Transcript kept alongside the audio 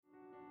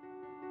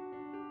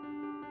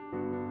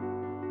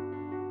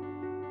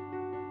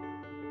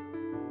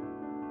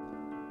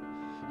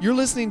You're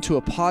listening to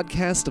a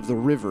podcast of The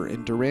River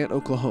in Durant,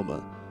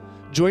 Oklahoma.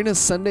 Join us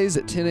Sundays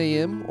at 10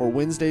 a.m. or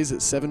Wednesdays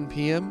at 7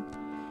 p.m.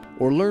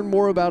 or learn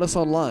more about us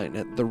online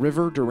at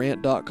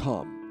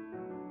theriverdurant.com.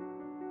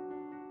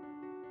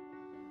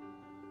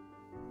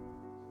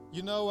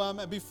 You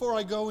know, before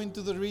I go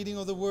into the reading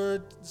of the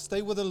Word,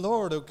 stay with the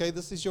Lord, okay?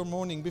 This is your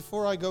morning.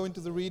 Before I go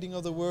into the reading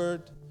of the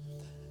Word,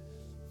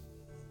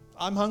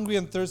 I'm hungry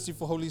and thirsty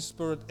for Holy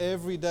Spirit.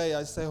 Every day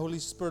I say, Holy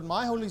Spirit,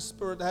 my Holy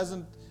Spirit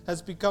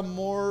has become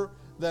more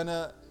than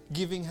a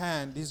giving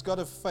hand. He's got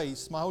a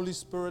face. My Holy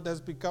Spirit has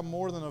become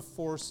more than a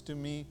force to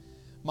me.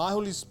 My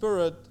Holy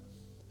Spirit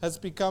has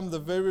become the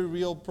very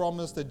real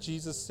promise that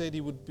Jesus said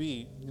He would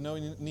be. You know,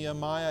 in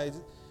Nehemiah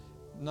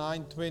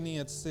 9:20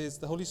 it says,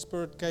 the Holy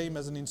Spirit came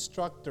as an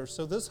instructor.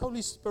 So this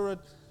Holy Spirit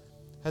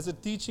has a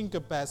teaching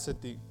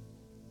capacity.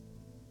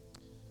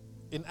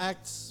 In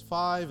Acts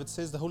 5, it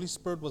says the Holy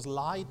Spirit was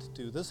lied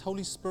to. This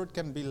Holy Spirit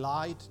can be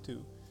lied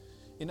to.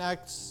 In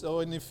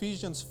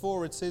Ephesians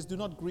 4, it says, do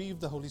not grieve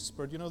the Holy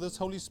Spirit. You know, this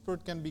Holy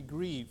Spirit can be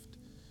grieved.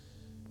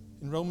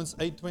 In Romans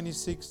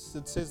 8:26,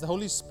 it says the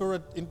Holy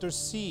Spirit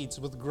intercedes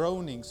with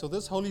groaning. So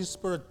this Holy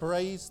Spirit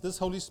prays, this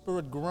Holy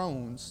Spirit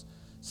groans.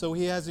 So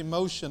He has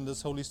emotion,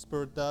 this Holy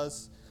Spirit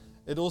does.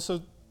 It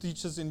also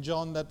teaches in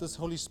John that this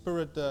Holy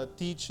Spirit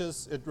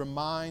teaches, it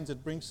reminds,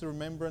 it brings to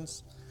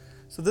remembrance.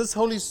 So this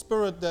Holy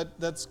Spirit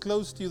that's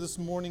close to you this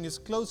morning is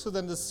closer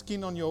than the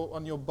skin on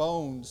your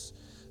bones.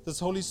 This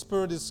Holy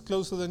Spirit is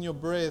closer than your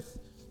breath.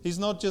 He's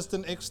not just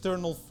an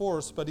external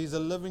force, but He's a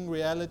living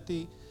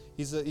reality.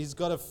 He's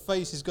got a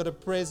face, He's got a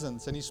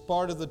presence, and He's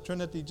part of the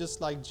Trinity just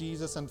like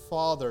Jesus and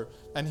Father.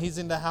 And He's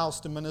in the house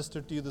to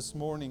minister to you this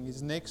morning.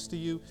 He's next to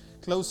you,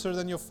 closer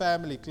than your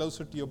family,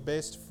 closer to your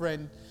best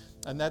friend.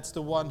 And that's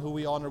the one who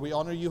we honor. We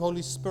honor you,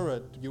 Holy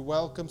Spirit. You're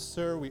welcome,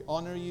 sir. We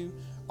honor you,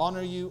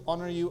 honor you,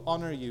 honor you,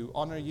 honor you,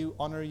 honor you,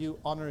 honor you,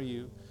 honor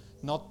you.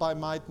 Not by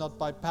might, not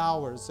by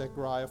power,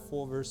 Zechariah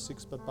 4 verse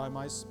 6, but by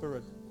my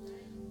Spirit.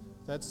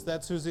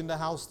 That's who's in the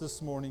house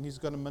this morning. He's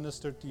going to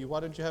minister to you. Why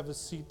don't you have a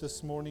seat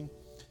this morning?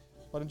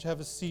 Why don't you have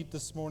a seat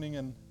this morning?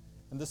 And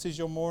this is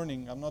your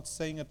morning. I'm not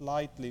saying it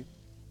lightly.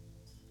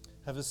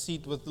 Have a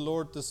seat with the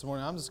Lord this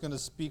morning. I'm just going to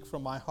speak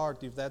from my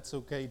heart, if that's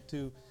okay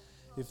too.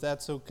 If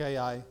that's okay,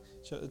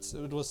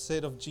 it was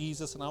said of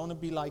Jesus, and I want to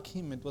be like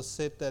Him. It was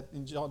said that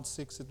in John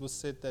 6, it was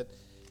said that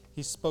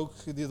He spoke,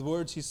 the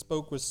words He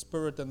spoke were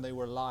spirit and they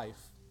were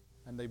life.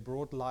 And they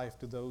brought life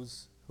to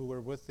those who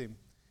were with Him.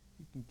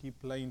 You can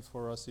keep playing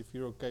for us if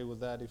you're okay with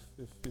that,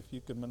 if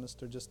you can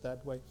minister just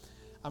that way.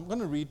 I'm going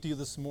to read to you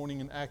this morning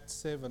in Acts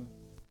 7.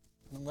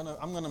 I'm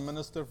going to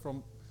minister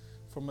from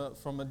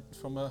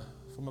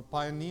a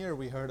pioneer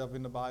we heard of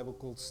in the Bible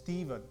called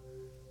Stephen.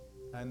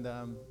 And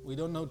we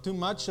don't know too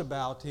much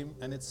about him,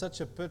 and it's such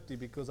a pity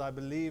because I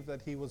believe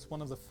that he was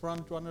one of the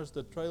front runners,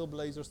 the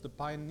trailblazers, the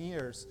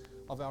pioneers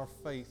of our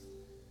faith.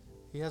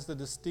 He has the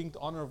distinct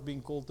honor of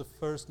being called the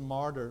first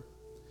martyr.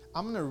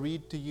 I'm going to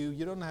read to you.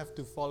 You don't have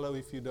to follow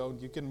if you don't.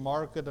 You can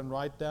mark it and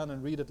write down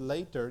and read it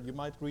later. You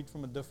might read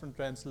from a different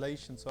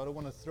translation, so I don't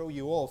want to throw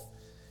you off.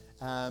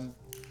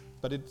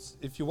 But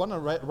if you want to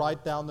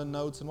write down the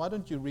notes, and why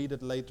don't you read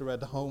it later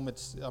at home?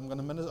 I'm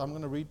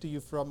going to read to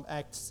you from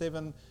Acts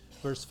 7,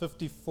 verse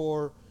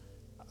 54,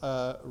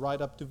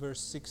 right up to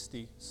verse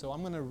 60. So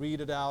I'm going to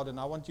read it out, and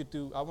I want you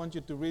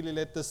to really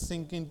let this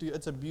sink into you.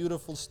 It's a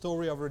beautiful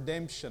story of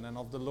redemption and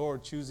of the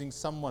Lord choosing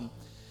someone.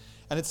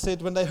 And it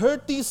said, when they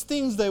heard these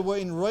things, they were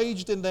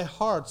enraged in their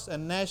hearts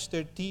and gnashed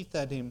their teeth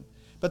at him.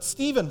 But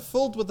Stephen,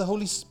 filled with the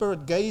Holy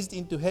Spirit, gazed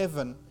into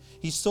heaven.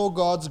 He saw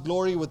God's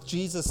glory with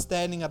Jesus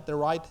standing at the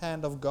right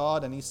hand of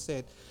God, and he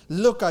said,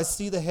 look, I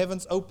see the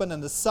heavens open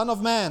and the Son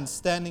of Man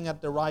standing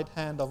at the right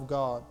hand of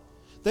God.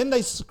 Then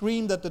they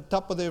screamed at the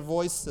top of their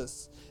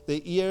voices, their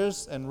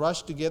ears, and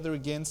rushed together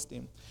against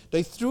him.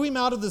 They threw him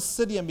out of the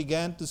city and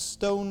began to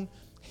stone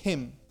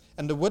him.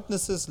 And the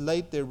witnesses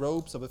laid their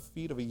robes at the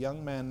feet of a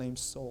young man named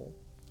Saul.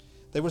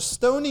 They were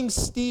stoning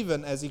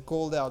Stephen as he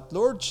called out,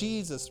 Lord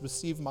Jesus,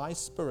 receive my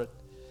spirit.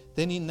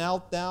 Then he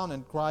knelt down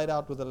and cried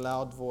out with a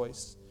loud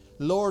voice,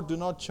 Lord, do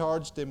not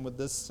charge them with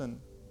this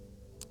sin.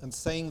 And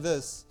saying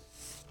this,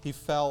 he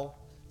fell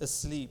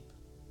asleep.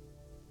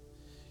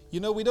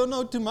 You know, we don't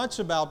know too much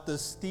about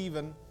this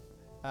Stephen.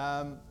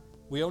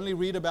 We only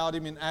read about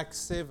him in Acts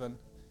 7.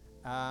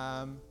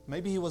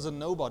 Maybe he was a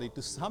nobody.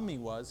 To some he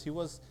was. He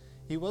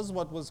was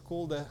what was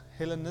called a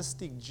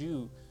Hellenistic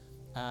Jew.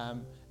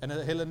 And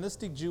a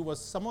Hellenistic Jew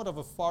was somewhat of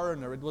a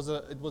foreigner. It was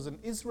an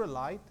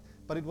Israelite,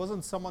 but it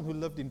wasn't someone who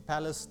lived in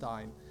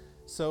Palestine.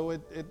 So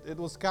it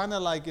was kind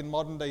of like, in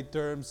modern day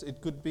terms,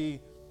 it could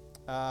be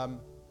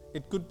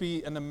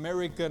an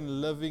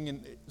American living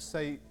in,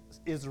 say,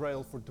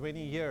 Israel for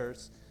 20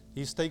 years.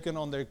 He's taken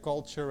on their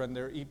culture and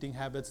their eating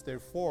habits, their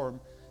form.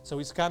 So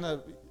he's kind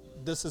of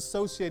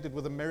disassociated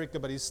with America,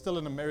 but he's still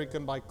an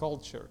American by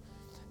culture.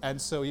 And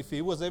so if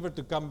he was ever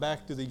to come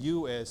back to the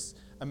U.S.,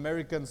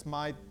 Americans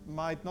might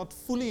not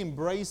fully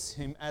embrace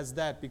him as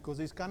that, because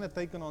he's kind of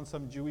taken on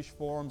some Jewish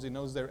forms. He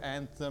knows their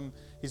anthem.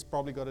 He's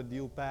probably got a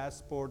dual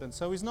passport. And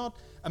so he's not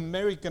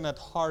American at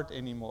heart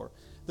anymore.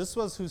 This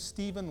was who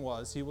Stephen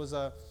was. He was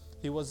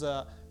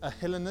a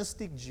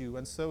Hellenistic Jew.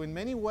 And so in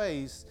many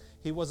ways,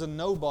 he was a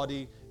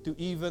nobody to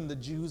even the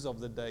Jews of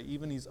the day,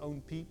 even his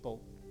own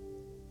people.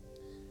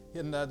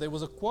 And there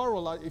was a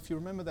quarrel. If you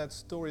remember that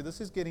story, this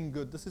is getting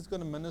good. This is going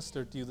to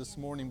minister to you this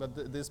morning.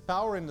 But there's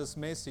power in this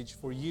message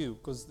for you,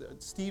 because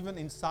Stephen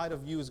inside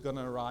of you is going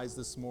to arise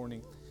this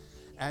morning.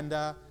 And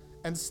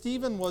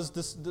Stephen was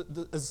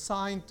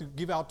assigned to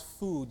give out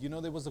food. You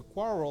know, there was a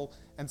quarrel,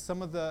 and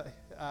some of the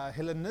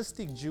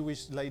Hellenistic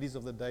Jewish ladies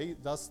of the day,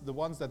 thus the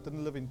ones that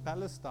didn't live in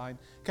Palestine,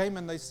 came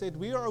and they said,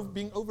 we are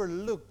being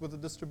overlooked with the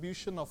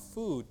distribution of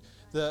food.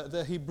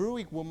 The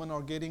Hebrewic women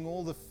are getting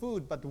all the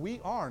food, but we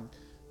aren't.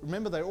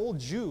 Remember, they're all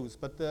Jews,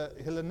 but the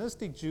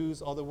Hellenistic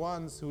Jews are the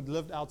ones who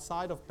lived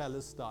outside of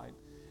Palestine.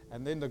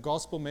 And then the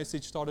gospel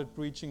message started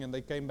preaching, and they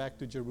came back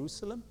to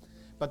Jerusalem.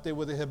 But there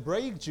were the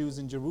Hebraic Jews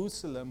in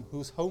Jerusalem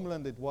whose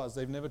homeland it was.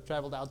 They've never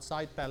traveled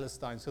outside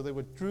Palestine, so they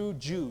were true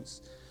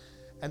Jews.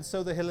 And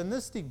so the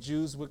Hellenistic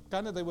Jews were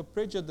they were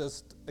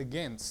prejudiced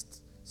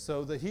against.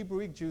 So the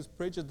Hebrewic Jews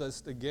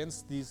prejudiced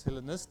against these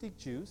Hellenistic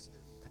Jews,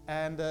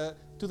 and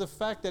to the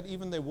fact that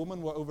even their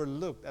women were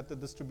overlooked at the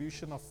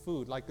distribution of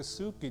food, like a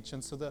soup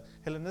kitchen. So the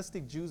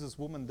Hellenistic Jews as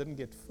women didn't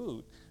get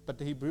food, but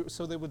the Hebrew,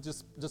 so they were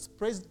just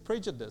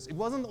prejudiced. It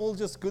wasn't all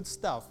just good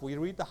stuff. We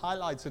read the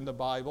highlights in the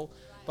Bible,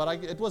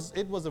 but it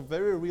was a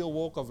very real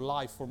walk of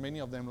life for many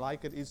of them,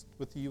 like it is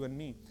with you and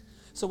me.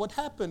 So what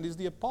happened is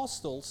the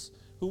apostles,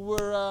 who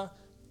were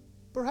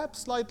perhaps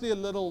slightly a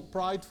little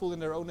prideful in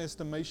their own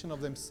estimation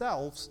of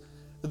themselves,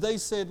 they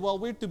said, well,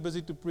 we're too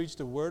busy to preach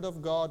the word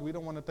of God. We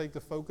don't want to take the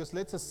focus.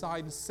 Let's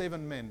assign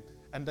 7 men,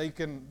 and they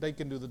can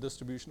do the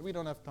distribution. We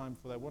don't have time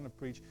for that. We want to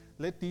preach.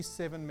 Let these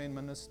 7 men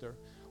minister.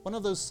 One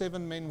of those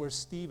 7 men were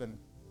Stephen.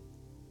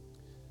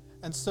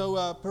 And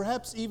so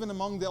perhaps even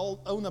among the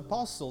own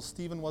apostles,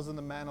 Stephen wasn't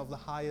a man of the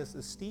highest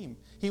esteem.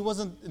 He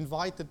wasn't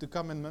invited to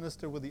come and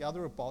minister with the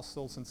other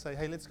apostles and say,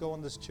 hey, let's go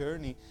on this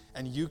journey,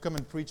 and you come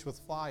and preach with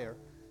fire.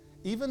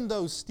 Even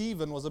though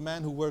Stephen was a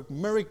man who worked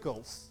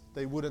miracles,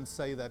 they wouldn't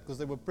say that, because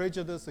they were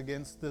prejudiced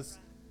against this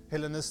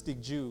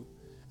Hellenistic Jew.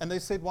 And they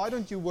said, why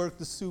don't you work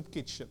the soup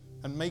kitchen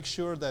and make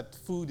sure that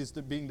food is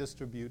being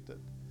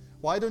distributed?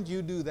 Why don't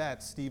you do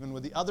that, Stephen,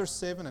 with the other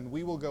 7, and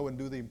we will go and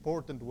do the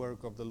important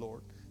work of the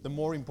Lord, the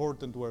more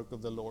important work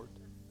of the Lord.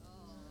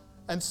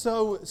 And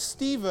so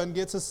Stephen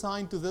gets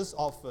assigned to this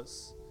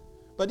office.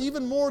 But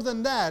even more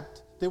than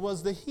that, there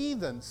was the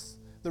heathens,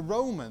 the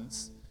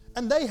Romans,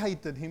 and they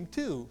hated him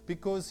too,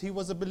 because he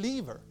was a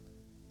believer,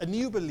 a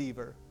new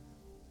believer.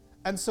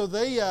 And so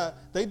they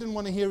didn't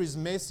want to hear his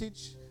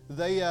message.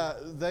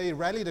 They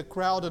rallied a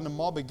crowd and a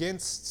mob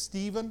against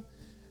Stephen,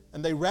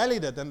 and they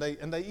rallied it, and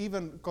they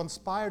even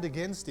conspired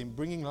against him,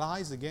 bringing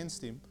lies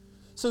against him.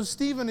 So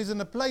Stephen is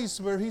in a place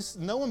where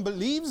no one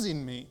believes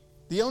in me.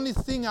 The only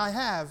thing I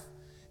have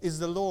is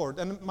the Lord.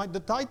 And the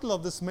title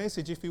of this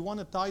message, if you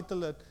want to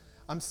title it,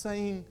 I'm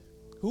saying,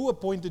 who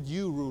appointed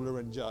you ruler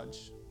and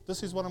judge?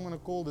 This is what I'm going to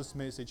call this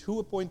message. Who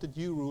appointed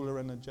you ruler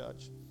and a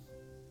judge?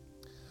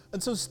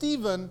 And so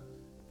Stephen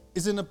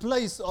is in a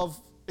place of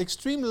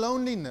extreme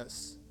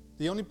loneliness.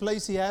 The only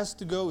place he has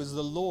to go is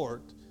the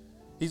Lord.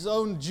 His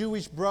own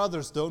Jewish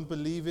brothers don't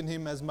believe in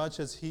him as much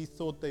as he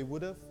thought they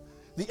would have.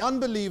 The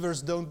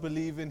unbelievers don't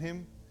believe in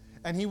him.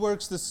 And he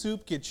works the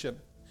soup kitchen.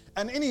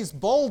 And in his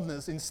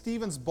boldness, in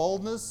Stephen's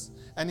boldness,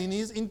 and in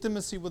his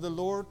intimacy with the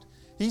Lord,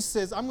 he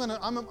says, I'm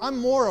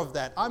more of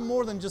that. I'm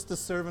more than just a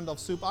servant of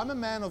soup. I'm a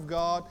man of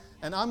God,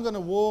 and I'm going to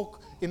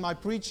walk in my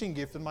preaching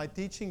gift and my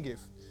teaching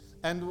gift.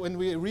 And when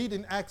we read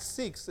in Acts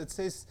 6, it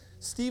says,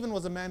 Stephen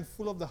was a man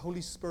full of the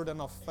Holy Spirit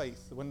and of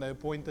faith when they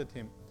appointed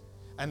him.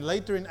 And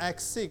later in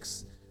Acts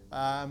 6,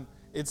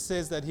 it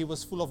says that he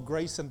was full of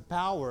grace and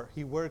power.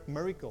 He worked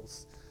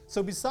miracles.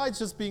 So besides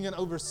just being an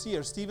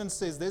overseer, Stephen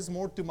says, there's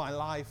more to my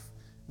life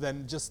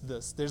than just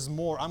this. There's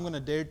more. I'm going to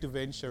dare to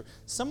venture.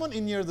 Someone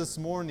in here this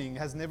morning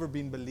has never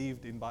been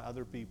believed in by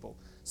other people.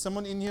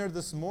 Someone in here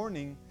this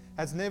morning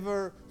has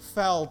never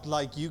felt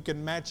like you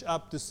can match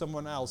up to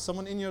someone else.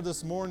 Someone in here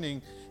this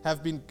morning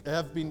have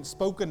been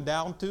spoken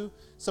down to.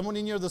 Someone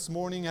in here this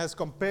morning has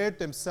compared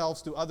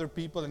themselves to other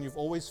people, and you've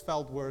always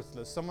felt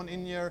worthless. Someone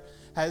in here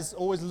has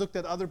always looked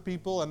at other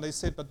people and they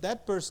said, but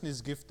that person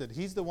is gifted.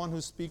 He's the one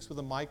who speaks with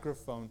a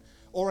microphone.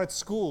 Or at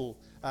school,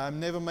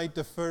 never made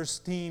the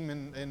first team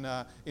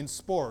in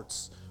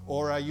sports.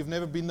 Or you've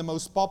never been the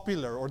most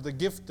popular or the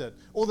gifted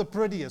or the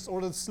prettiest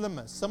or the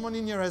slimmest. Someone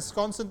in here has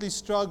constantly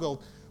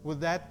struggled with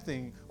that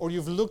thing. Or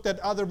you've looked at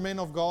other men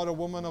of God or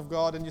women of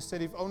God and you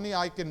said, if only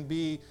I can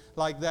be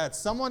like that.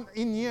 Someone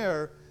in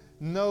here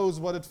knows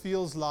what it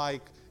feels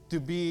like to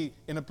be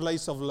in a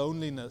place of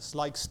loneliness,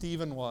 like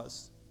Stephen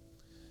was.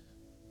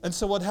 And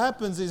so what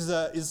happens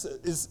is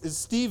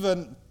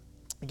Stephen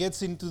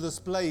gets into this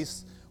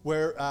place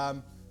where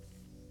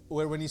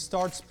when he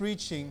starts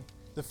preaching,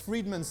 the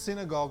freedmen's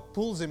synagogue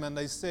pulls him and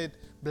they said,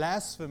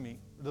 blasphemy,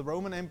 the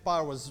Roman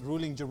Empire was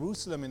ruling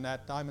Jerusalem in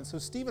that time. And so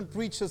Stephen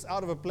preaches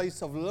out of a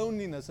place of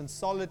loneliness and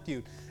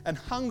solitude and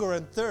hunger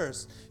and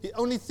thirst. The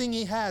only thing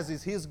he has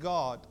is his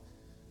God.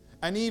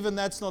 And even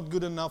that's not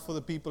good enough for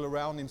the people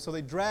around him. So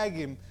they drag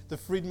him, the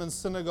freedmen's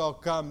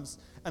synagogue comes,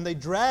 and they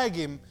drag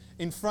him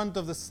in front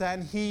of the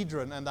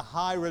Sanhedrin and the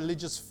high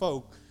religious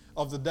folk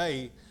of the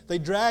day. They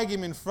drag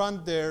him in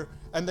front there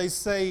and they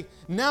say,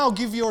 now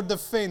give your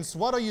defense.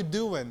 What are you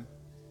doing?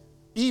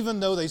 Even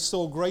though they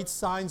saw great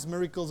signs,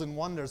 miracles, and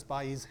wonders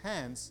by his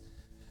hands.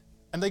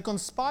 And they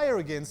conspire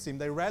against him.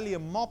 They rally a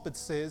mob, it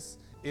says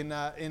in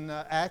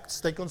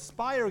Acts. They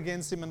conspire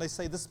against him and they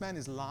say, this man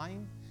is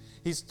lying.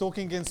 He's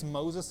talking against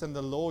Moses and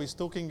the law. He's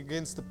talking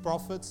against the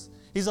prophets.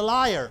 He's a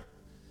liar.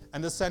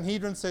 And the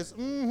Sanhedrin says,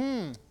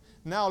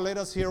 now let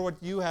us hear what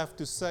you have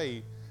to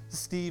say,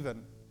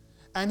 Stephen.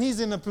 And he's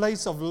in a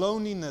place of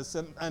loneliness.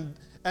 And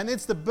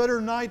it's the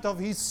bitter night of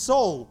his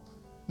soul.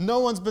 No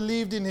one's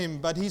believed in him,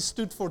 but he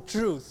stood for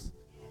truth.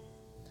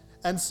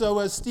 And so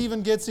as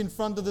Stephen gets in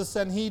front of the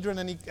Sanhedrin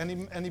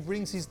and he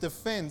brings his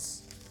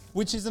defense,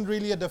 which isn't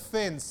really a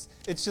defense.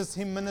 It's just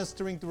him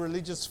ministering to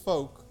religious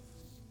folk.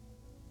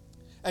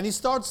 And he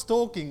starts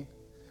talking,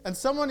 and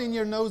someone in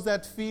here knows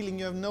that feeling.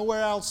 You have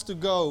nowhere else to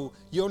go.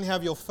 You only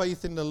have your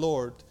faith in the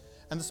Lord.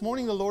 And this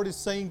morning the Lord is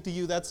saying to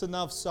you, that's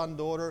enough, son,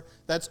 daughter.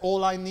 That's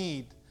all I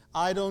need.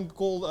 I don't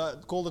call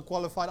the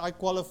qualified. I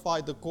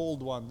qualify the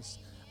called ones.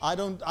 I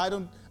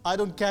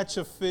don't catch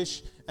a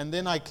fish and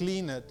then I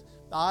clean it.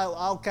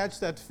 I'll catch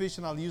that fish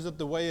and I'll use it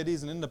the way it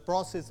is, and in the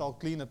process I'll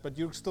clean it, but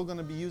you're still going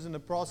to be using the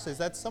process.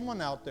 That's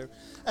someone out there.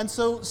 And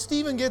so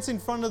Stephen gets in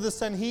front of the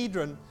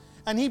Sanhedrin,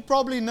 and he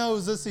probably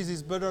knows this is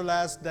his bitter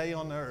last day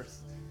on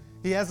earth.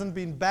 He hasn't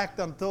been backed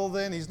until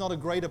then. He's not a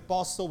great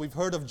apostle. We've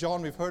heard of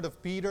John. We've heard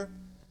of Peter.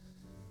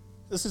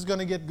 This is going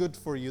to get good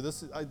for you.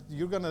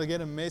 You're going to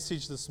get a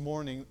message this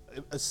morning.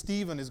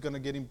 Stephen is going to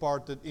get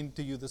imparted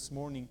into you this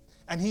morning.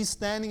 And he's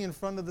standing in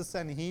front of the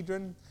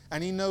Sanhedrin,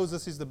 and he knows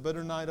this is the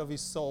bitter night of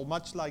his soul,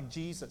 much like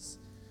Jesus.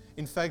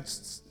 In fact,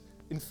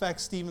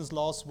 Stephen's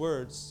last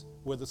words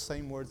were the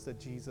same words that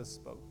Jesus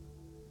spoke.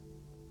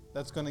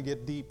 That's going to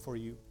get deep for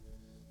you.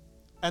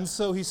 And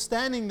so he's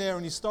standing there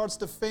and he starts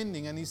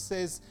defending, and he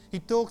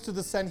talks to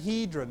the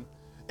Sanhedrin,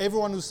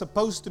 everyone who's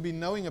supposed to be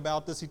knowing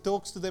about this. He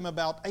talks to them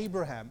about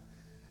Abraham.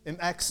 In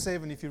Acts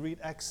 7, if you read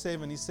Acts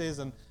 7, he says,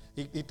 and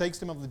he takes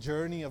them of the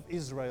journey of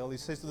Israel. He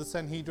says to the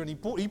Sanhedrin,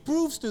 he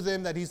proves to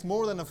them that he's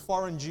more than a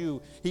foreign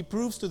Jew. He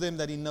proves to them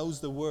that he knows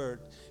the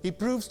Word. He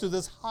proves to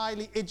these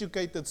highly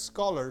educated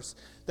scholars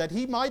that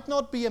he might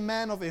not be a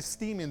man of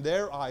esteem in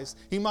their eyes.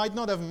 He might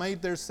not have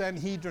made their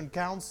Sanhedrin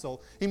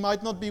council. He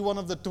might not be one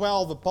of the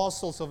 12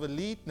 apostles of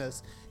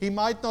eliteness. He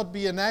might not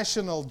be a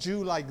national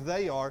Jew like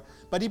they are.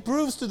 But he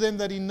proves to them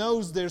that he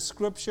knows their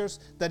scriptures,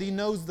 that he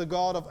knows the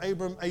God of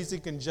Abraham,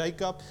 Isaac, and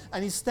Jacob.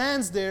 And he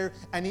stands there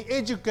and he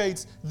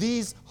educates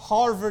these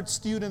Harvard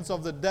students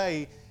of the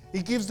day.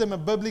 He gives them a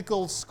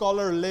biblical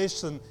scholar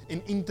lesson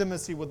in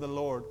intimacy with the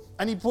Lord.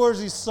 And he pours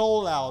his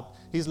soul out,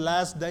 his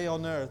last day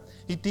on earth.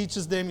 He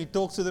teaches them, he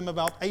talks to them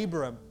about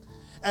Abraham.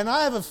 And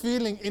I have a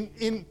feeling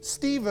in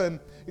Stephen,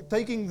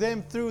 taking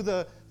them through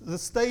the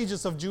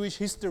stages of Jewish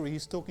history,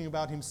 he's talking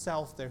about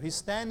himself there. He's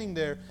standing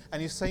there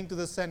and he's saying to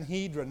the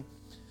Sanhedrin,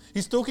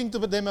 he's talking to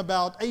them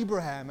about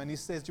Abraham, and he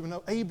says,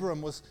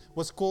 Abram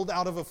was called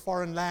out of a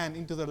foreign land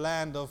into the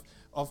land of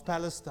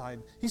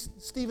Palestine.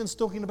 Stephen's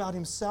talking about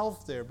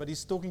himself there, but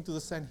he's talking to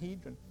the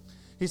Sanhedrin.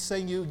 He's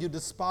saying, you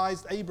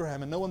despised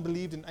Abraham, and no one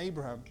believed in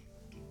Abraham.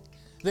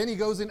 Then he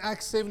goes in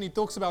Acts 7, he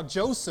talks about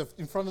Joseph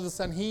in front of the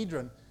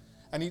Sanhedrin.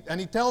 And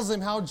he tells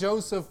them how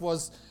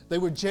they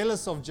were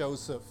jealous of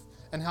Joseph,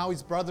 and how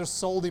his brothers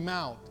sold him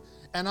out.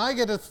 And I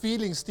get a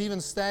feeling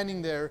Stephen's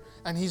standing there,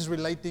 and he's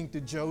relating to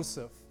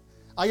Joseph.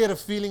 I get a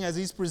feeling as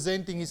he's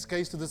presenting his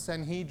case to the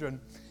Sanhedrin,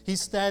 he's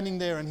standing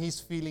there and he's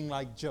feeling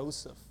like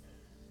Joseph.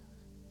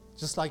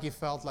 Just like he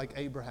felt like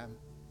Abraham.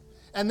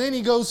 And then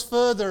he goes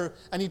further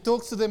and he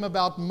talks to them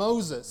about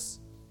Moses.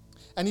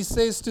 And he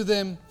says to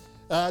them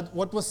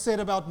what was said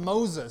about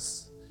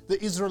Moses,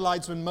 the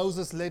Israelites, when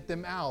Moses led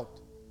them out.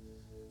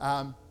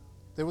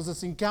 There was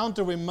this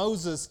encounter with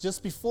Moses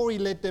just before he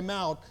led them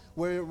out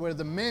where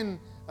the men,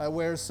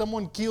 where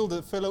someone killed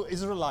a fellow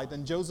Israelite,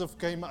 and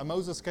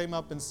Moses came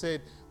up and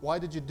said, why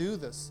did you do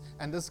this?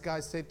 And this guy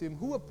said to him,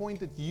 who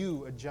appointed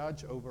you a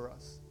judge over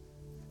us?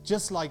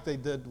 Just like they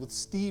did with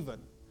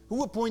Stephen.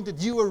 Who appointed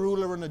you a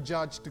ruler and a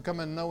judge to come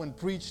and know and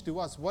preach to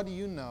us? What do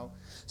you know?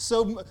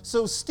 So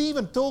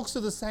Stephen talks to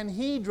the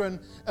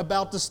Sanhedrin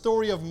about the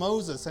story of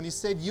Moses. And he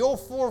said, your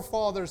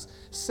forefathers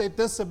said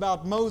this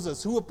about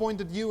Moses. Who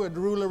appointed you a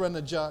ruler and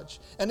a judge?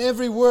 And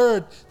every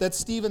word that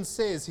Stephen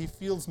says, he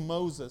feels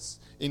Moses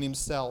in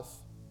himself.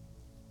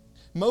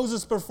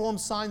 Moses performed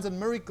signs and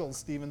miracles,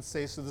 Stephen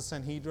says to the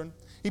Sanhedrin.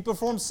 He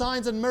performed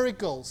signs and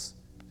miracles,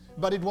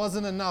 but it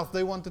wasn't enough.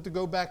 They wanted to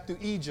go back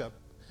to Egypt.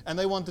 And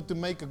they wanted to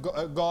make a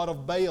god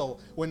of Baal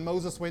when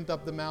Moses went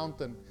up the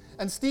mountain.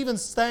 And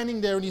Stephen's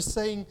standing there and he's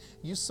saying,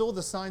 you saw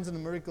the signs and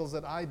the miracles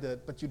that I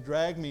did, but you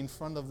dragged me in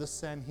front of the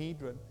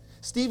Sanhedrin.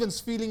 Stephen's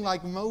feeling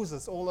like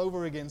Moses all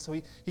over again. So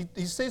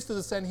he says to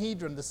the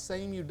Sanhedrin, the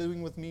same you're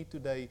doing with me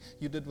today,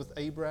 you did with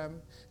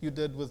Abraham, you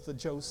did with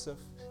Joseph,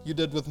 you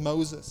did with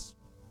Moses.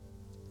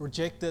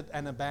 Rejected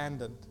and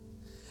abandoned.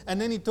 And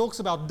then he talks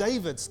about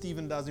David,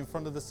 Stephen does, in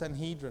front of the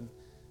Sanhedrin.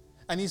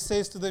 And he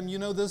says to them, you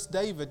know this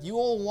David, you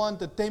all want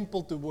a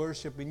temple to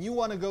worship in. You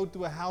want to go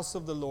to a house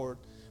of the Lord.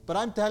 But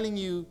I'm telling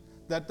you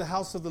that the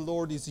house of the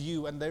Lord is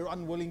you, and they're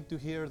unwilling to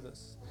hear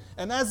this.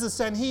 And as the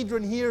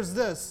Sanhedrin hears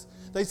this,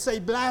 they say,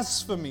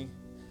 blasphemy.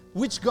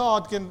 Which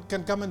God can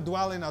come and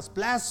dwell in us?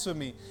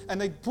 Blasphemy.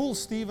 And they pull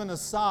Stephen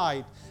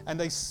aside, and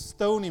they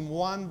stone him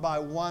one by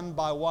one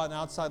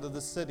outside of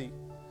the city.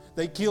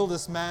 They kill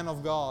this man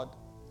of God.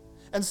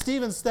 And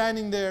Stephen's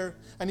standing there,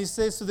 and he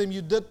says to them,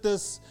 you did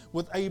this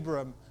with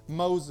Abraham,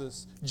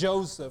 Moses,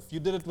 Joseph. You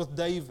did it with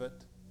David.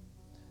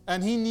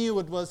 And he knew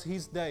it was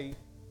his day.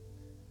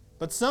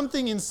 But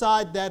something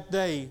inside that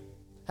day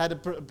had a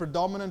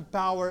predominant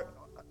power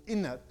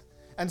in it.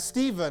 And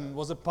Stephen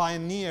was a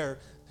pioneer.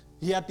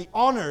 He had the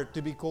honor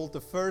to be called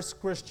the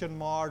first Christian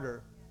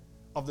martyr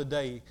of the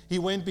day. He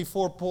went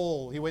before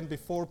Paul. He went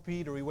before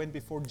Peter. He went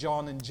before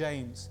John and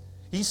James.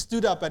 He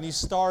stood up and he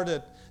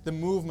started the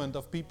movement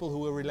of people who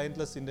were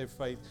relentless in their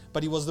faith.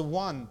 But he was the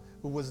one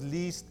who was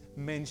least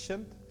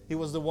mentioned. He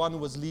was the one who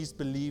was least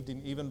believed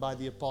in, even by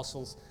the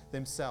apostles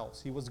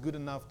themselves. He was good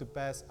enough to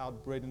pass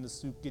out bread in the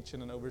soup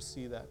kitchen and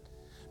oversee that.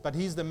 But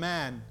he's the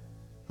man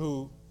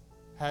who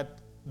had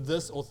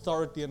this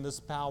authority and this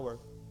power.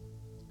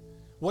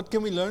 What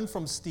can we learn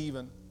from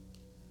Stephen?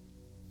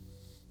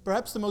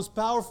 Perhaps the most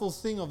powerful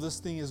thing of this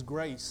thing is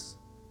grace.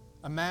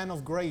 A man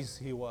of grace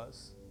he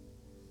was.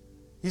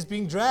 He's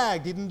being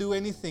dragged, he didn't do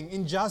anything,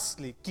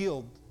 unjustly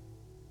killed.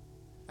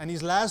 And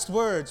his last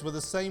words were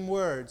the same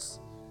words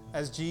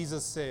as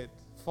Jesus said,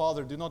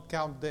 Father, do not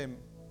count them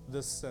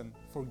this sin,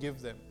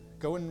 forgive them.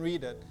 Go and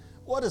read it.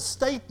 What a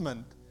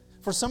statement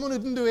for someone who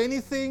didn't do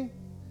anything,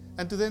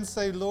 and to then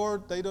say,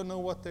 Lord, they don't know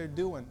what they're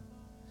doing.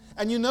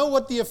 And you know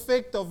what the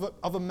effect of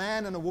a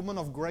man and a woman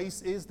of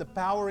grace is, the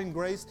power in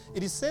grace?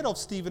 It is said of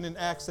Stephen in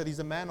Acts that he's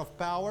a man of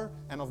power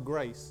and of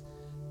grace.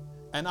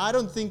 And I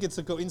don't think it's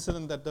a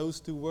coincidence that those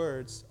two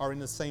words are in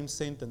the same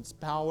sentence,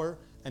 power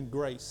and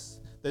grace.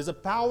 There's a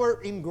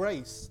power in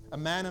grace, a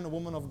man and a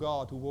woman of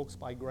God who walks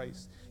by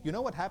grace. You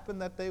know what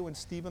happened that day when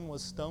Stephen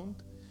was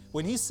stoned?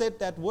 When he said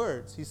that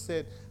words, he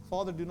said,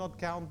 Father, do not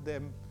count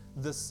them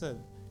this sin.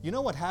 You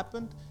know what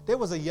happened? There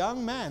was a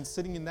young man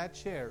sitting in that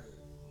chair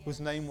whose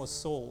name was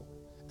Saul.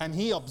 And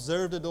he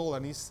observed it all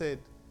and he said,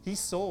 he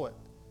saw it.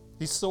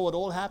 He saw it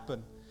all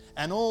happen.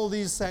 And all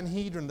these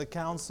Sanhedrin, the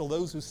council,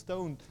 those who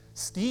stoned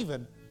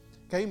Stephen,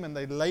 came and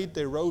they laid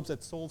their robes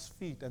at Saul's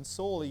feet. And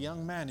Saul, a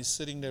young man, is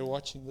sitting there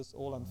watching this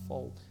all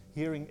unfold,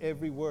 hearing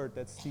every word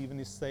that Stephen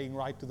is saying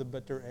right to the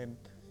bitter end.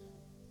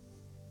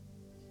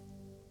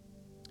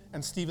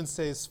 And Stephen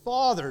says,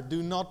 Father,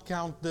 do not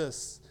count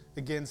this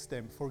against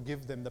them.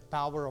 Forgive them, the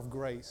power of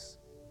grace.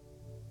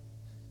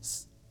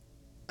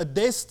 A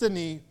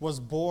destiny was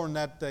born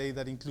that day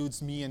that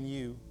includes me and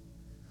you.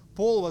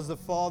 Paul was the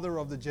father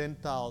of the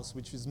Gentiles,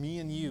 which is me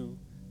and you.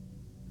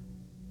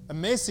 A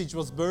message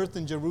was birthed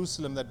in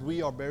Jerusalem that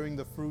we are bearing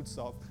the fruits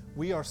of.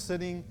 We are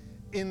sitting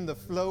in the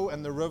flow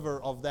and the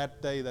river of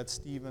that day that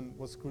Stephen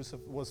was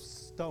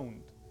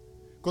stoned.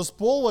 Because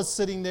Paul was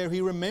sitting there,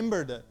 he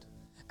remembered it.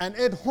 And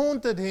it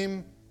haunted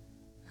him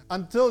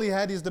until he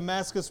had his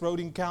Damascus Road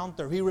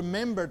encounter. He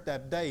remembered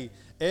that day.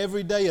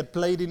 Every day it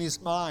played in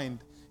his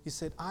mind. He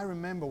said, I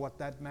remember what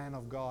that man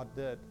of God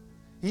did.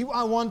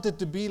 I wanted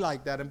to be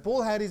like that. And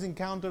Paul had his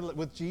encounter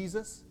with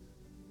Jesus.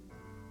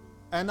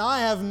 And I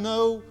have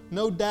no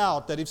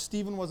doubt that if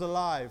Stephen was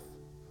alive,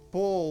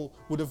 Paul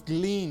would have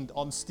gleaned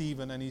on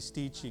Stephen and his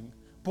teaching.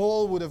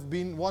 Paul would have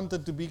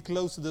wanted to be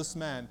close to this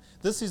man.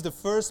 This is the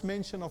first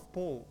mention of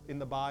Paul in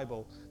the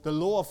Bible. The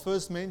law of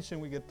first mention,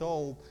 we get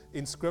told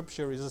in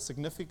Scripture, is a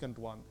significant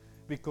one.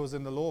 Because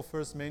in the law of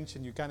first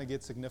mention, you kind of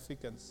get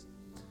significance.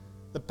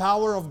 The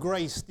power of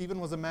grace. Stephen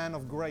was a man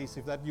of grace.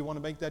 If you want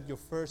to make that your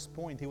first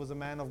point, he was a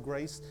man of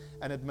grace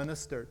and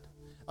administered.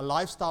 A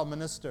lifestyle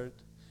ministered.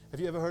 Have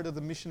you ever heard of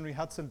the missionary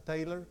Hudson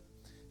Taylor?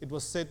 It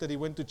was said that he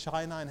went to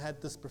China and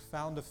had this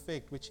profound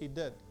effect, which he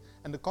did.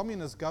 And the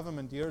communist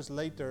government years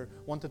later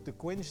wanted to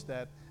quench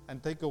that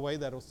and take away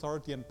that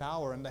authority and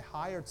power. And they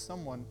hired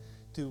someone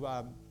to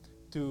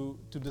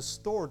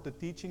distort the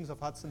teachings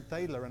of Hudson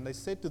Taylor. And they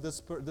said to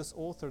this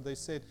author, they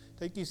said,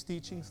 take his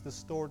teachings,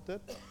 distort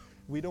it.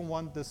 We don't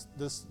want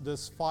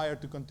this fire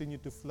to continue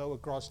to flow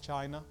across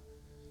China.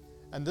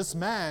 And this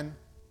man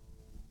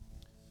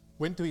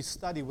went to his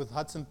study with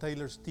Hudson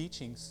Taylor's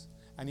teachings,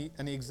 and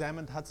he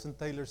examined Hudson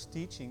Taylor's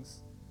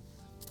teachings.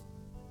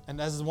 And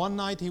as one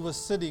night he was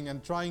sitting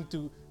and trying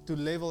to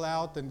level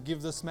out and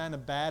give this man a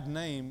bad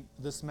name,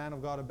 this man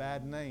of God a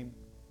bad name,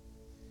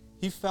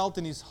 he felt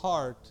in his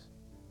heart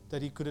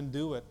that he couldn't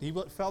do it. He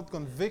felt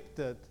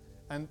convicted,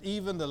 and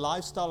even the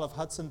lifestyle of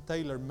Hudson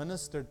Taylor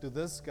ministered to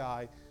this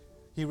guy.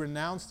 He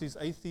renounced his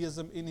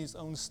atheism in his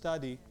own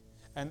study.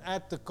 And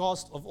at the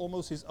cost of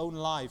almost his own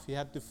life, he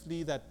had to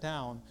flee that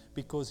town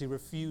because he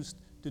refused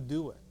to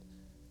do it.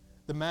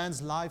 The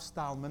man's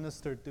lifestyle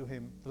ministered to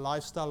him. The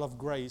lifestyle of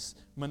grace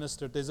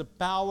ministered. There's a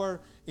power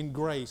in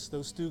grace.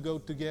 Those two go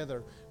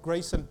together.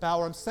 Grace and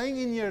power. I'm saying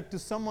in here to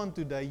someone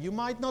today, you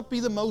might not be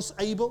the most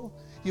able.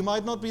 You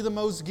might not be the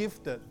most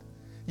gifted.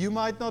 You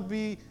might not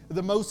be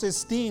the most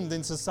esteemed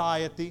in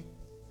society.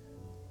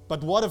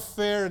 But what a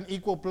fair and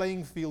equal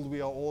playing field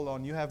we are all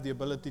on. You have the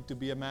ability to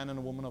be a man and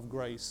a woman of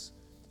grace.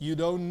 You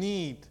don't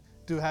need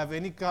to have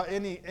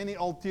any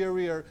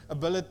ulterior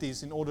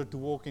abilities in order to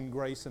walk in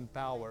grace and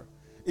power.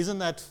 Isn't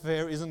that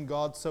fair? Isn't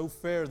God so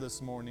fair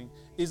this morning?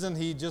 Isn't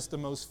He just the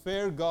most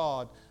fair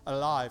God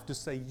alive to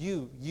say,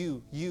 you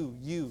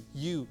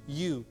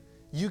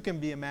can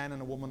be a man and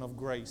a woman of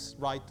grace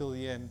right till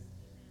the end.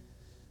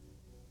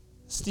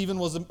 Stephen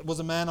was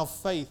a man of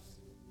faith.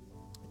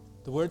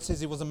 The word says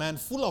he was a man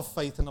full of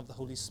faith and of the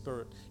Holy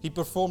Spirit. He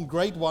performed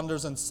great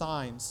wonders and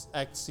signs,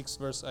 Acts 6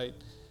 verse 8.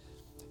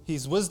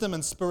 His wisdom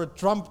and spirit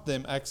trumped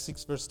them, Acts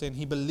 6 verse 10.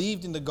 He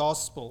believed in the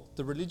gospel.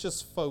 The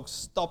religious folks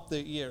stopped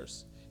their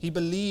ears. He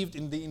believed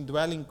in the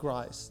indwelling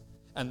Christ,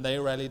 and they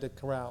rallied a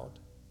crowd.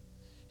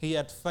 He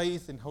had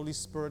faith in Holy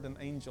Spirit and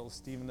angels,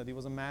 Stephen, that he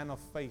was a man of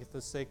faith, the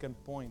second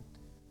point.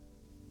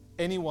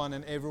 Anyone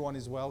and everyone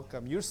is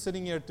welcome. You're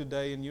sitting here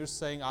today and you're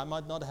saying, I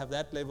might not have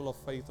that level of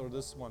faith or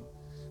this one.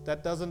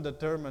 That doesn't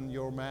determine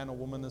your man or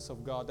womanness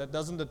of God. That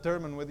doesn't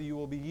determine whether you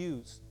will be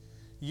used.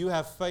 You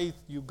have faith.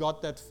 You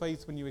got that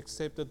faith when you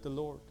accepted the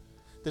Lord.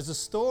 There's a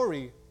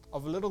story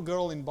of a little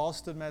girl in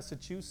Boston,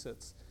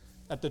 Massachusetts,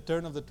 at the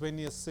turn of the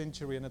 20th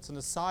century, and it's an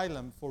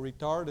asylum for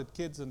retarded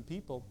kids and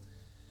people.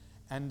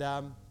 And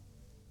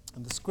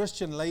this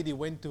Christian lady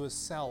went to a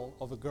cell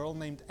of a girl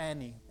named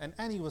Annie. And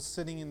Annie was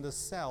sitting in the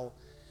cell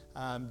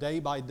day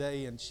by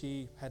day, and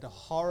she had a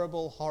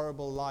horrible,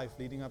 horrible life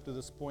leading up to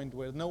this point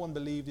where no one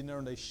believed in her,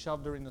 and they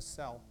shoved her in a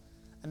cell.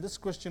 And this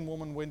Christian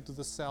woman went to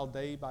the cell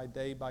day by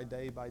day by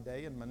day by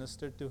day and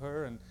ministered to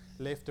her and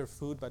left her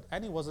food. But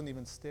Annie wasn't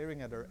even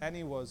staring at her.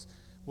 Annie was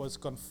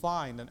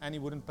confined, and Annie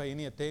wouldn't pay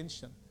any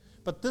attention.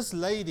 But this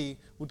lady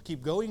would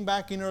keep going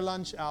back in her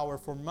lunch hour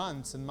for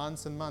months and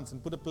months and months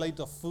and put a plate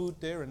of food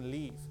there and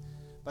leave.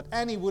 But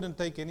Annie wouldn't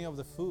take any of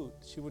the food.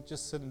 She would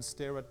just sit and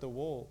stare at the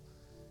wall.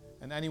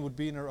 And Annie would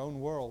be in her own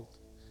world.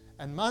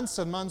 And months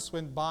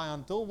went by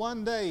until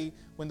one day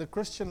when the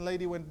Christian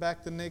lady went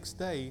back the next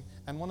day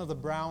and one of the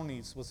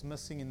brownies was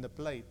missing in the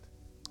plate.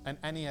 And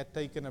Annie had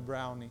taken a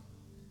brownie.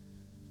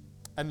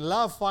 And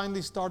love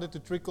finally started to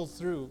trickle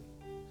through.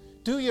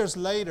 2 years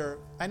later,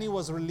 Annie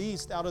was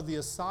released out of the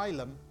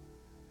asylum.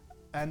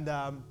 And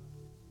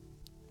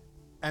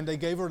they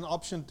gave her an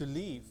option to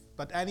leave.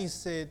 But Annie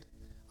said,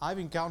 I've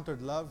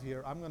encountered love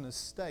here. I'm going to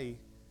stay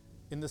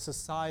in this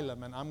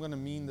asylum, and I'm going to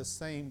mean the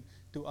same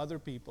to other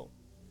people.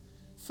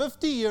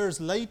 50 years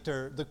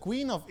later, the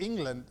Queen of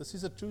England, this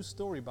is a true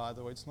story, by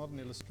the way, it's not an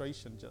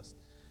illustration just.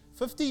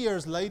 50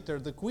 years later,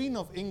 the Queen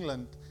of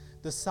England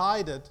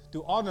decided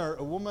to honor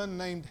a woman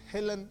named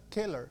Helen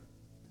Keller,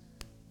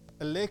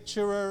 a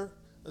lecturer,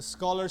 a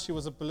scholar. She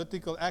was a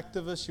political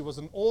activist. She was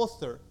an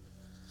author.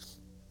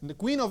 And the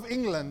Queen of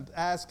England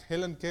asked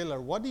Helen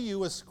Keller, what do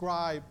you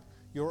ascribe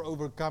your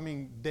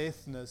overcoming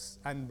deafness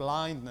and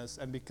blindness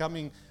and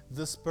becoming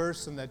this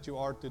person that you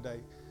are today?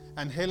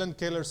 And Helen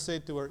Keller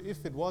said to her,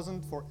 if it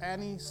wasn't for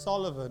Annie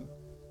Sullivan,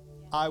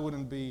 I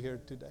wouldn't be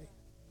here today.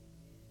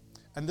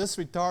 And this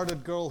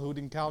retarded girl who'd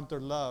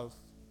encountered love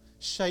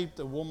shaped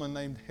a woman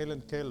named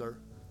Helen Keller,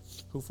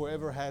 who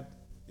forever had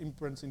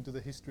imprints into the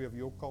history of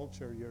your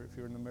culture here if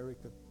you're an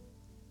American.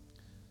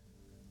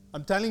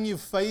 I'm telling you,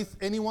 faith,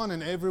 anyone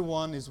and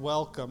everyone is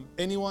welcome.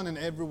 Anyone and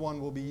everyone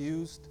will be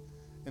used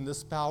in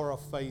this power of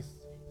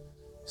faith.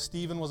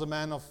 Stephen was a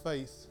man of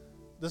faith.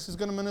 This is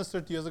going to minister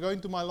to you. As I go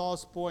into my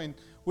last point,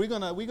 we're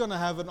gonna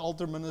have an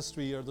altar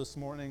ministry here this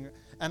morning.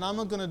 And I'm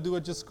not going to do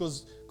it just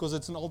because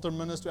it's an altar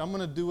ministry. I'm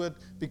going to do it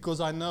because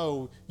I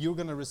know you're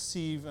going to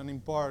receive and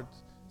impart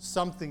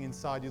something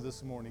inside you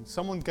this morning.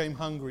 Someone came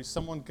hungry.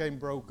 Someone came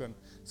broken.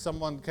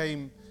 Someone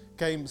came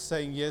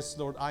saying, yes,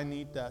 Lord, I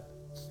need that.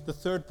 The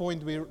third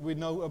point we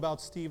know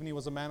about Stephen, he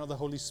was a man of the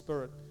Holy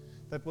Spirit.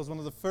 That was one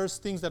of the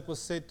first things that was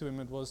said to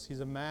him. It was, he's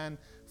a man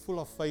full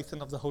of faith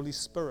and of the Holy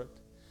Spirit.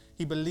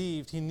 He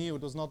believed, he knew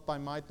it was not by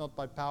might, not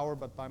by power,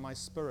 but by my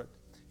Spirit.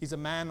 He's a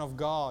man of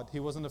God. He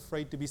wasn't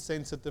afraid to be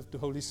sensitive to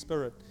Holy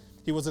Spirit.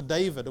 He was a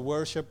David, a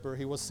worshiper.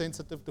 He was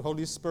sensitive to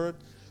Holy Spirit,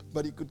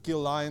 but he could kill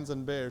lions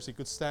and bears. He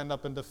could stand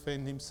up and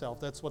defend himself.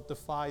 That's what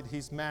defied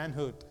his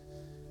manhood.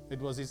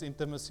 It was his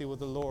intimacy with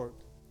the Lord.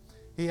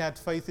 He had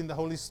faith in the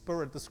Holy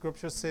Spirit. The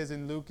scripture says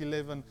in Luke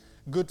 11,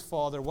 good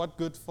father, what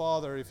good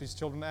father, if his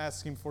children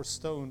ask him for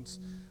stones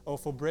or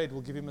for bread,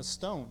 will give him a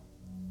stone?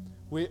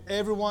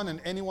 Everyone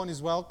and anyone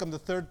is welcome. The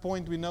third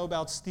point we know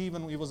about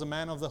Stephen, he was a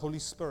man of the Holy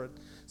Spirit.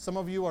 Some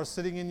of you are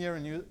sitting in here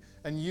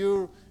and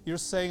you're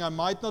saying, I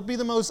might not be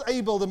the most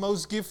able, the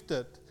most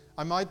gifted.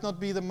 I might not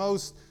be the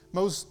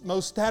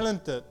most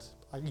talented.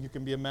 You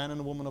can be a man and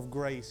a woman of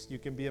grace. You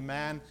can be a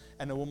man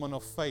and a woman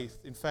of faith.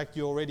 In fact,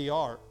 you already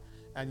are.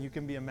 And you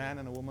can be a man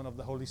and a woman of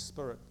the Holy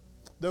Spirit.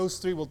 Those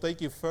three will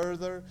take you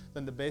further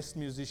than the best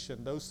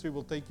musician. Those three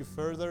will take you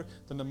further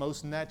than the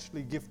most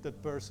naturally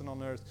gifted person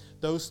on earth.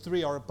 Those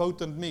three are a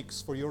potent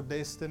mix for your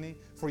destiny,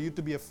 for you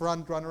to be a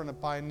front runner and a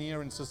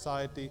pioneer in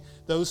society.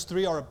 Those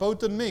three are a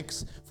potent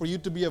mix for you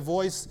to be a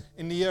voice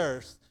in the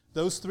earth.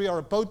 Those three are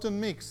a potent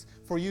mix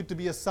for you to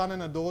be a son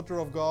and a daughter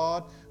of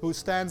God who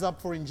stands up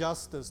for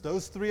injustice.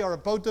 Those three are a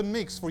potent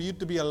mix for you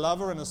to be a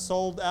lover and a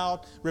sold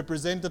out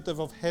representative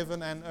of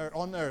heaven and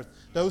on earth.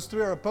 Those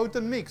three are a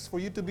potent mix for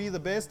you to be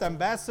the best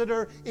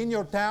ambassador in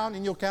your town,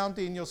 in your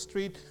county, in your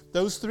street.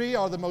 Those three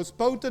are the most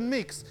potent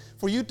mix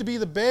for you to be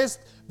the best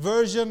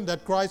version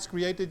that Christ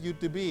created you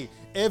to be.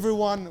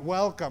 Everyone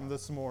welcome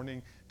this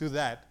morning to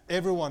that.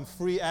 Everyone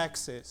free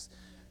access.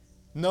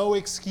 No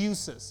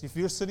excuses. If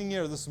you're sitting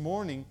here this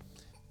morning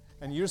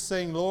and you're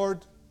saying,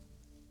 Lord,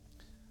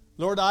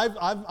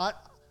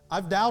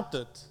 I've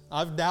doubted.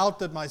 I've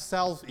doubted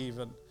myself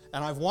even.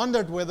 And I've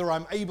wondered whether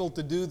I'm able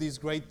to do these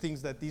great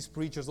things that these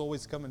preachers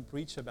always come and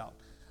preach about.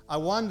 I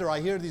wonder,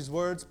 I hear these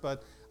words,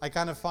 but I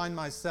kind of find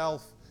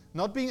myself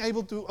not being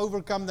able to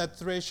overcome that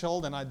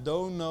threshold, and I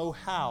don't know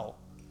how.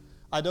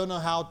 I don't know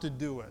how to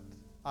do it.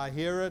 I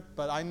hear it,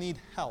 but I need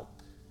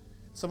help.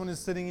 Someone is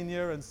sitting in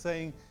here and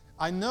saying,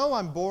 I know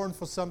I'm born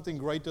for something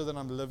greater than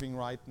I'm living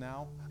right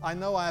now. I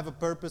know I have a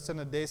purpose and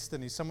a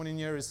destiny. Someone in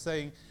here is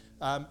saying,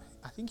 I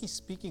think he's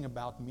speaking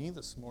about me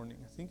this morning.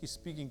 I think he's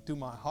speaking to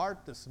my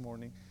heart this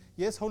morning.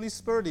 Yes, Holy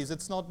Spirit is.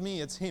 It's not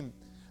me, it's Him.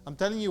 I'm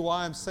telling you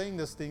why I'm saying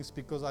these things,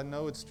 because I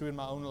know it's true in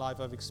my own life.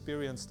 I've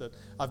experienced it.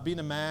 I've been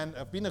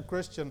a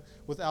Christian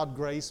without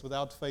grace,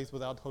 without faith,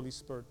 without Holy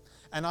Spirit.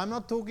 And I'm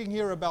not talking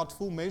here about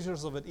full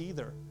measures of it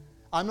either.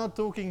 I'm not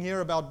talking here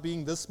about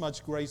being this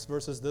much grace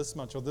versus this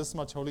much, or this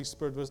much Holy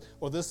Spirit versus,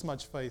 or this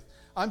much faith.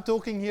 I'm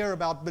talking here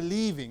about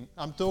believing.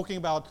 I'm talking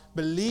about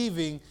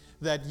believing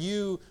that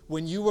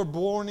when you were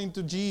born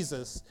into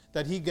Jesus,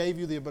 that He gave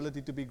you the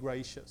ability to be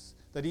gracious,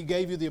 that He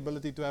gave you the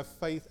ability to have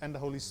faith and the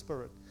Holy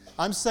Spirit.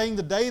 I'm saying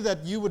the day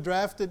that you were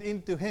drafted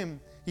into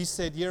Him, He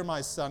said, "Here, my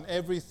son,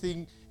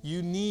 everything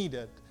you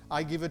needed,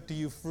 I give it to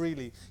you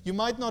freely." You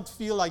might not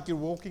feel like you're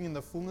walking in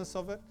the fullness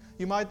of it.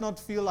 You might not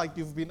feel like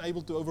you've been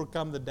able to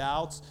overcome the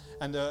doubts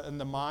and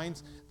the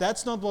minds.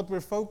 That's not what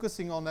we're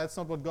focusing on. That's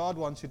not what God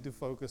wants you to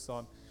focus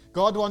on.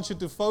 God wants you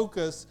to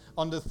focus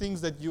on the things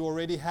that you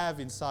already have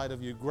inside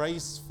of you: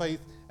 grace,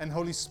 faith, and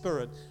Holy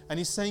Spirit. And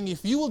He's saying,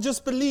 if you will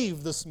just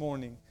believe this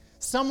morning,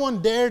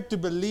 someone dared to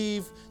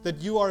believe that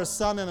you are a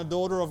son and a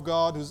daughter of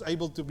God who's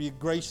able to be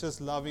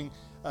gracious, loving,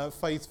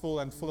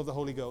 faithful, and full of the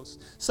Holy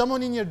Ghost.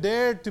 Someone in here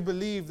dared to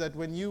believe that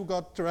when you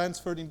got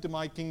transferred into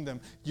my kingdom,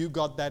 you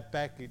got that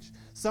package.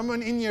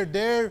 Someone in here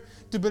dared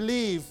to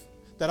believe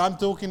that I'm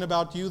talking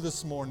about you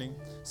this morning.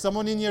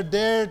 Someone in here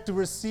dared to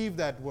receive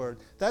that word.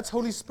 That's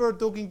Holy Spirit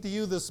talking to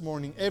you this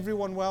morning.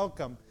 Everyone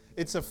welcome.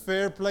 It's a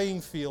fair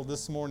playing field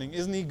this morning.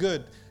 Isn't He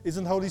good?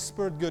 Isn't Holy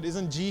Spirit good?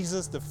 Isn't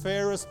Jesus the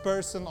fairest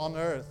person on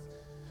earth?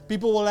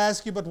 People will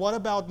ask you, but what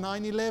about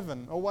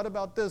 9/11? Or what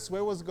about this?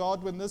 Where was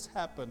God when this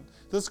happened?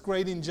 This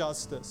great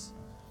injustice.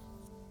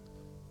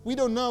 We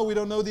don't know. We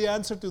don't know the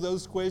answer to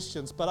those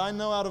questions. But I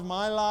know out of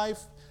my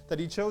life that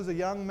He chose a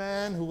young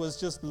man who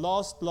was just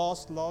lost.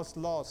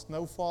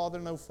 No father,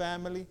 no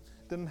family.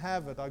 Didn't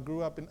have it. I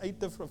grew up in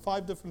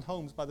 5 different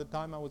homes by the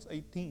time I was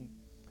 18.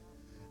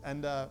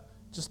 And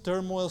just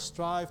turmoil,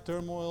 strife,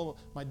 turmoil.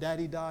 My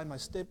daddy died. My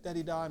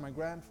stepdaddy died. My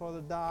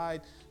grandfather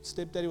died.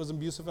 Stepdaddy was an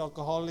abusive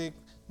alcoholic.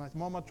 My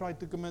mama tried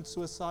to commit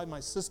suicide. My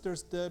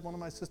sisters did. One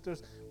of my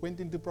sisters went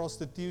into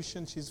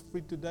prostitution. She's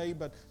free today,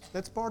 but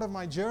that's part of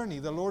my journey.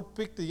 The Lord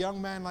picked a young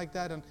man like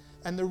that,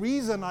 and the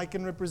reason I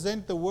can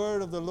represent the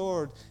word of the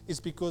Lord is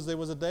because there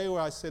was a day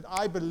where I said,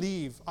 I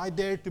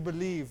dare to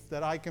believe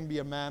that I can be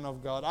a man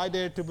of God. I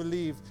dare to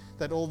believe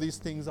that all these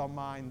things are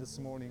mine this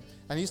morning.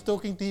 And He's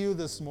talking to you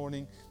this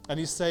morning, and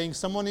He's saying,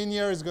 someone in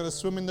here is going to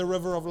swim in the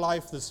river of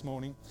life this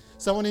morning.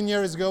 Someone in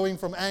here is going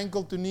from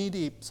ankle to knee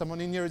deep. Someone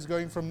in here is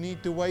going from knee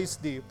to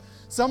waist deep.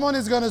 Someone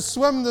is going to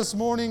swim this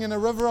morning in a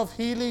river of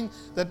healing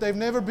that they've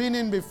never been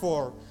in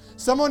before.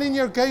 Someone in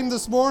here came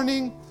this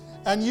morning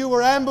and you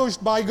were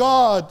ambushed by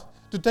God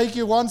to take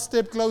you one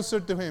step closer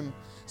to Him.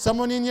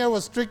 Someone in here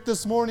was strict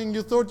this morning.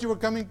 You thought you were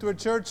coming to a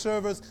church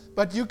service,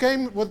 but you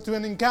came to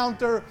an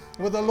encounter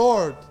with the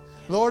Lord.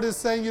 Lord is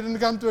saying you didn't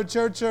come to a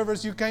church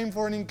service, you came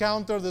for an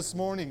encounter this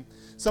morning.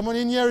 Someone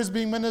in here is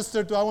being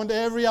ministered to. I want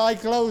every eye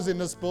closed in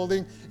this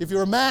building. If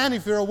you're a man,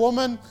 if you're a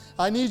woman,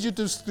 I need you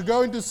to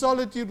go into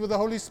solitude with the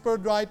Holy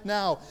Spirit right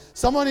now.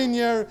 Someone in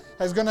here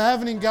is going to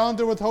have an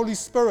encounter with Holy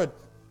Spirit.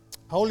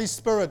 Holy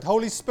Spirit,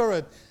 Holy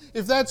Spirit.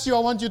 If that's you, I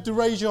want you to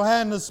raise your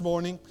hand this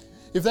morning.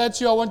 If that's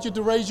you, I want you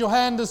to raise your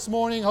hand this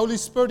morning. Holy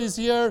Spirit is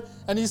here,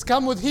 and He's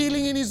come with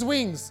healing in His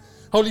wings.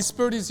 Holy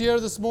Spirit is here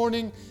this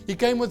morning. He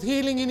came with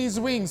healing in His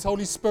wings.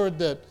 Holy Spirit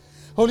did.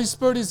 Holy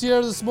Spirit is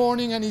here this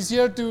morning, and He's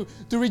here to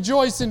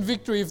rejoice in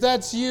victory. If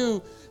that's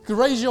you,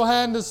 raise your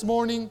hand this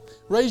morning.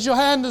 Raise your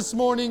hand this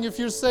morning if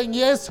you're saying,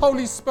 yes,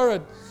 Holy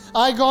Spirit,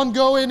 I can't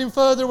go any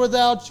further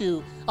without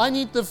you. I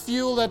need the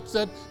fuel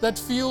that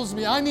fuels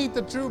me. I need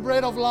the true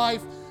bread of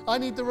life. I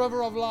need the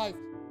river of life.